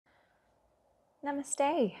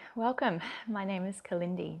Namaste, welcome. My name is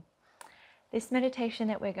Kalindi. This meditation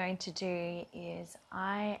that we're going to do is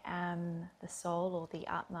I am the soul or the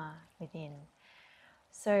Atma within.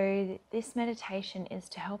 So this meditation is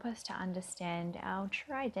to help us to understand our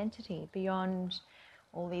true identity beyond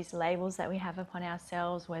all these labels that we have upon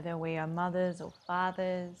ourselves, whether we are mothers or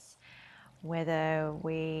fathers, whether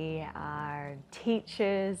we are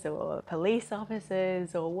teachers or police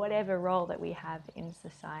officers or whatever role that we have in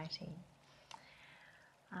society.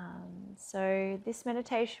 So this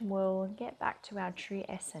meditation will get back to our true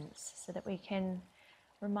essence so that we can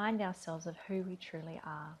remind ourselves of who we truly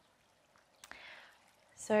are.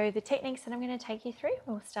 So the techniques that I'm going to take you through,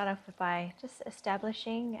 we'll start off by just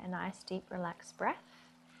establishing a nice deep relaxed breath.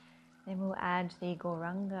 Then we'll add the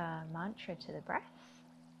Gauranga mantra to the breath.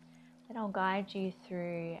 Then I'll guide you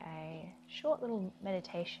through a short little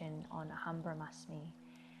meditation on Aham Brahmasmi,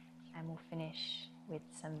 and we'll finish with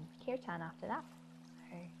some kirtan after that.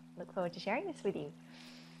 So look forward to sharing this with you.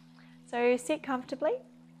 So sit comfortably,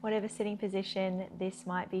 whatever sitting position this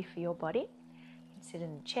might be for your body. You can sit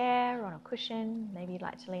in a chair or on a cushion, maybe you'd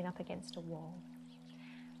like to lean up against a wall.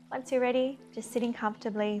 Once you're ready, just sitting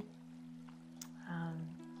comfortably,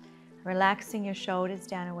 relaxing your shoulders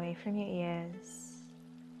down away from your ears,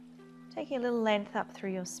 taking a little length up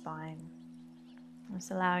through your spine,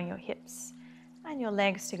 just allowing your hips and your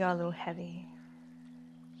legs to go a little heavy.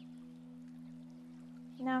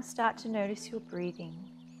 Now start to notice your breathing,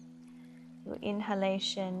 your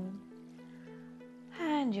inhalation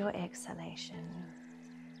and your exhalation.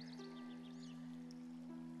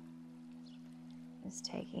 Just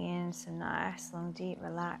taking in some nice, long, deep,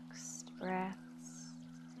 relaxed breaths.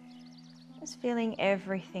 Just feeling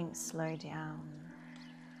everything slow down.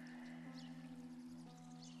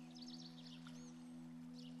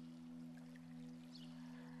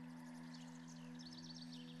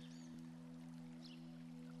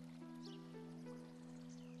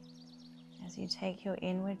 As you take your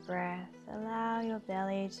inward breath, allow your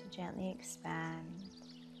belly to gently expand.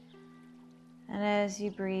 And as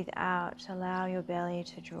you breathe out, allow your belly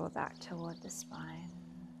to draw back toward the spine.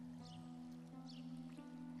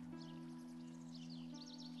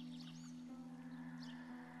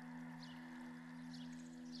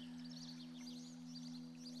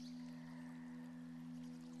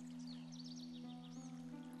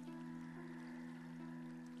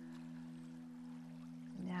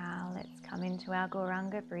 Come into our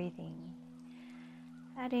Gauranga breathing,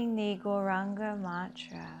 adding the Gauranga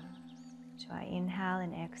mantra to our inhale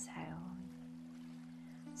and exhale.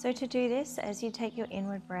 So to do this, as you take your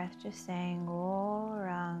inward breath, just saying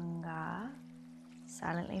Gauranga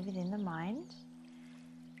silently within the mind.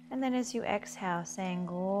 And then as you exhale, saying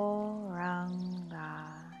Gauranga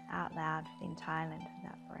out loud for the entire length of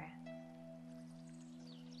that breath.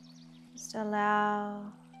 Just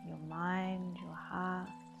allow your mind, your heart,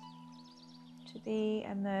 to be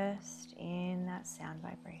immersed in that sound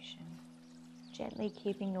vibration, gently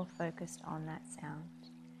keeping your focus on that sound.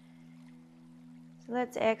 So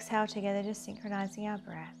let's exhale together, just synchronizing our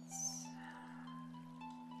breaths.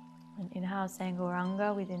 And inhale, saying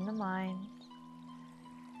Gauranga within the mind.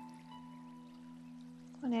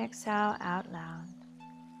 And exhale out loud.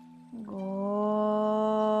 Gauranga.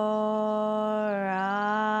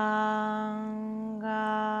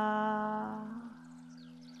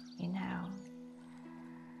 Inhale.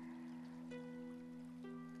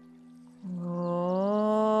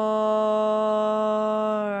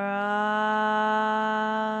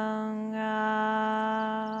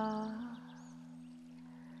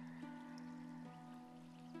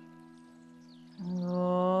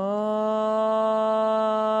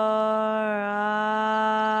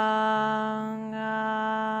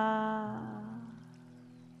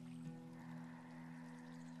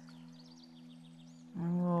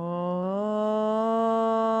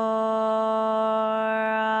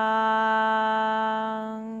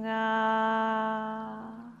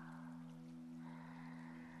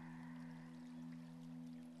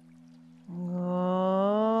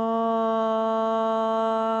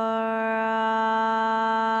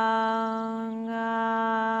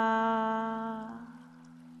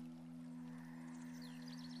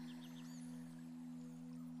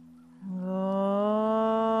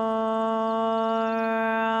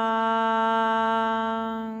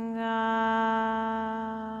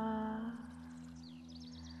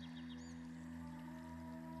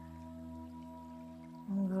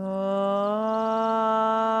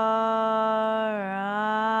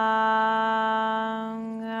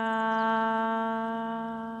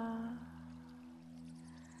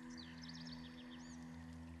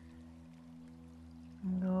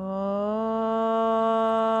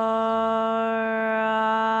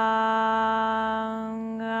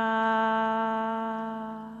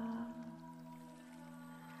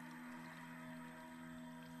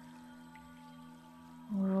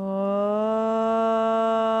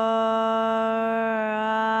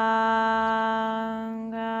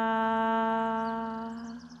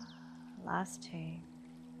 last two.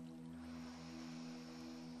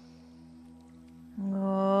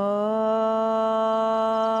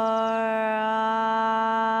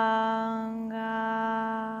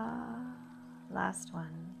 Last one.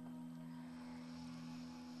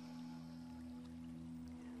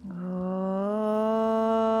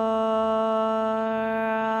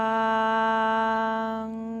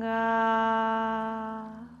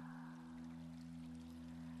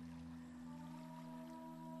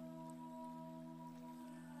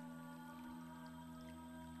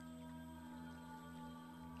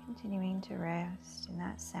 Continuing to rest in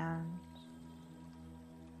that sound.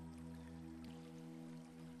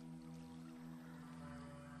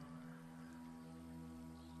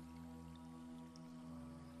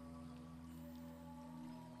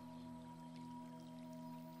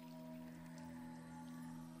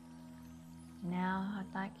 Now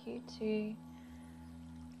I'd like you to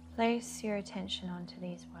place your attention onto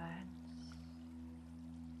these words.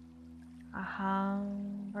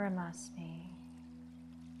 Aham Brahmasmi.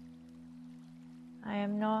 I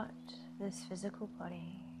am not this physical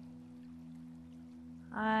body.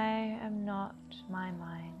 I am not my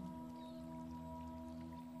mind.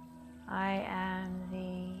 I am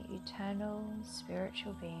the eternal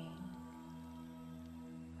spiritual being,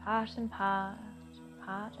 part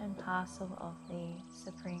and parcel of the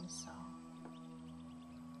Supreme Soul.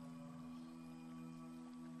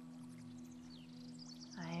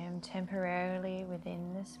 I am temporarily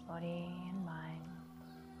within this body and mind,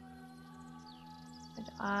 but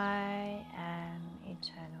I am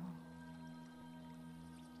eternal.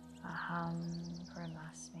 Aham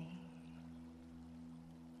Brahmasmi.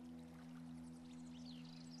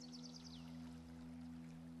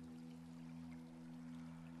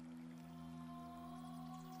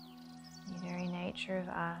 The very nature of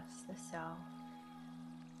us, the self,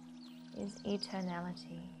 is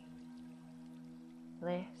eternality,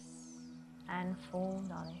 bliss, and full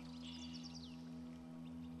knowledge.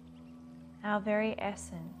 Our very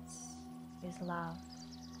essence is love,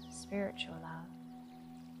 spiritual love.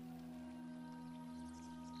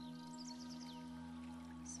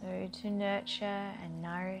 So to nurture and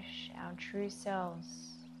nourish our true selves,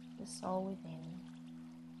 the soul within,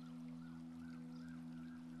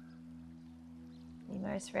 the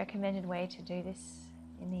most recommended way to do this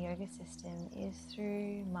in the yoga system is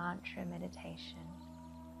through mantra meditation.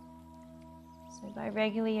 So by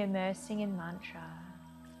regularly immersing in mantra,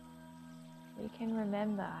 we can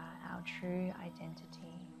remember our true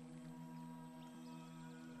identity.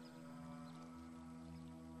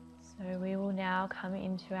 So we will now come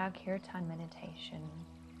into our kirtan meditation,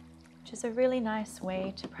 which is a really nice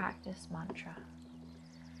way to practice mantra.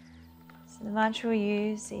 So the mantra we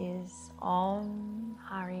use is Om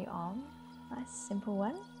Hari Om, nice simple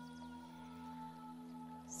one.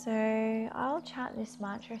 So I'll chant this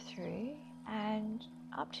mantra through, and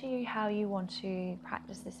up to you how you want to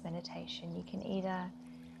practice this meditation. You can either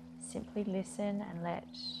simply listen and let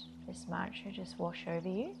this mantra just wash over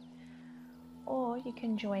you, or you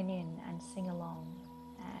can join in and sing along.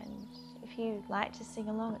 And if you like to sing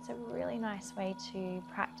along, it's a really nice way to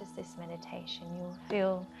practice this meditation. You'll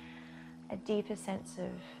feel a deeper sense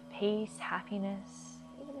of peace, happiness,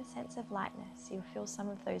 even a sense of lightness. You'll feel some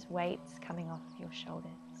of those weights coming off of your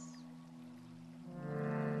shoulders.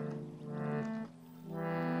 Oh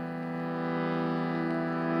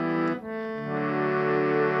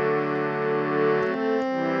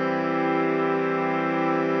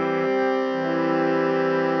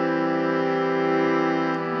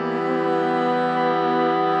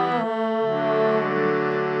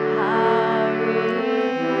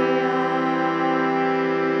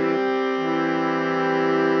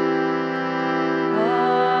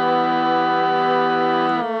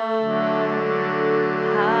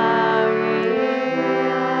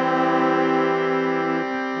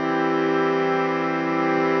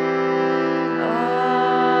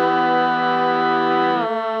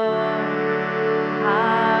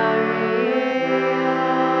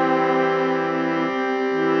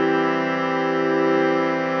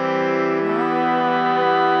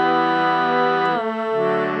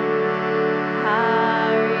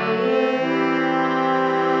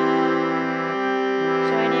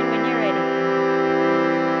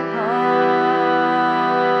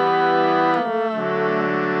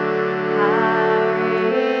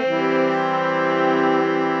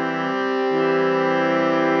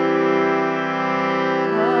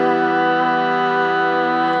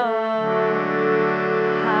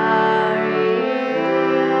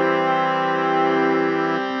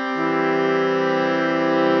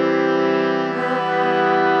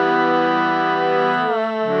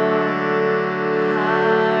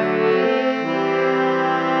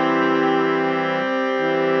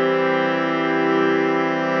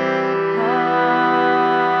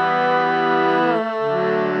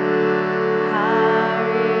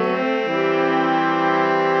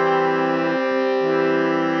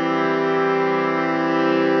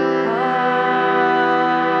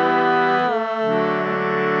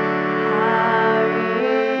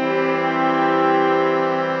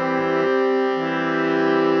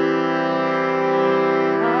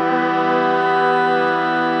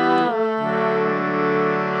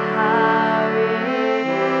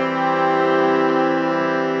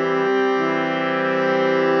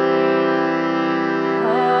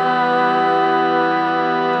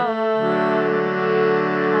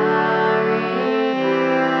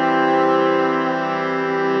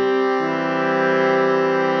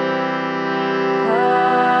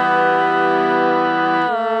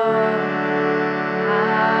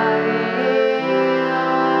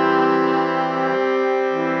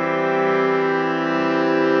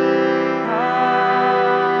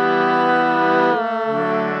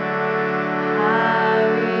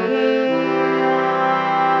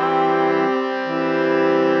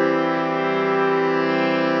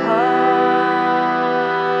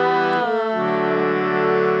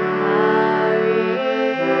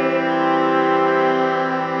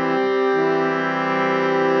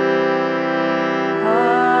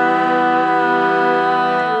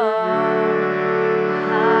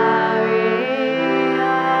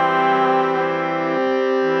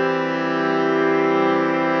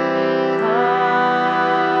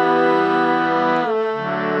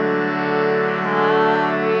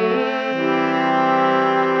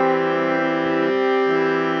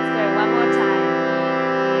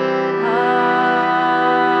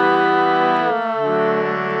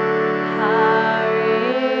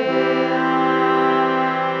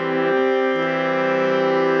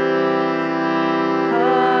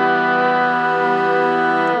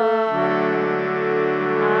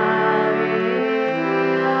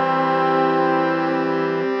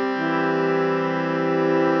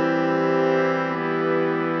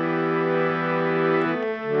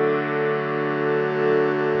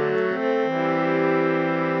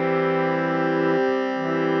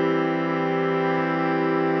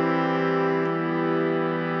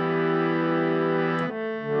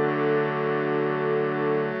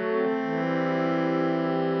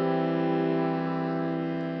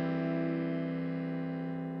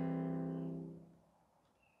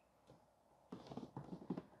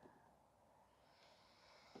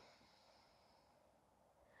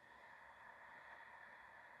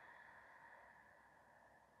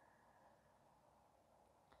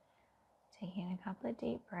Taking a couple of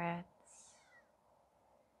deep breaths.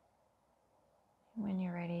 When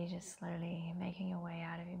you're ready, just slowly making your way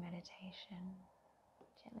out of your meditation,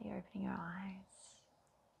 gently opening your eyes.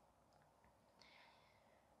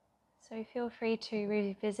 So feel free to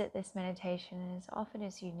revisit this meditation as often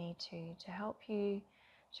as you need to help you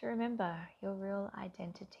to remember your real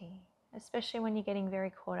identity, especially when you're getting very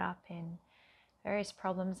caught up in various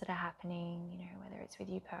problems that are happening, whether it's with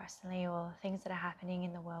you personally or things that are happening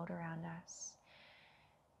in the world around us.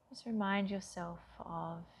 Just remind yourself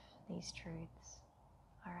of these truths.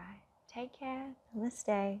 All right, take care.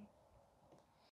 Namaste.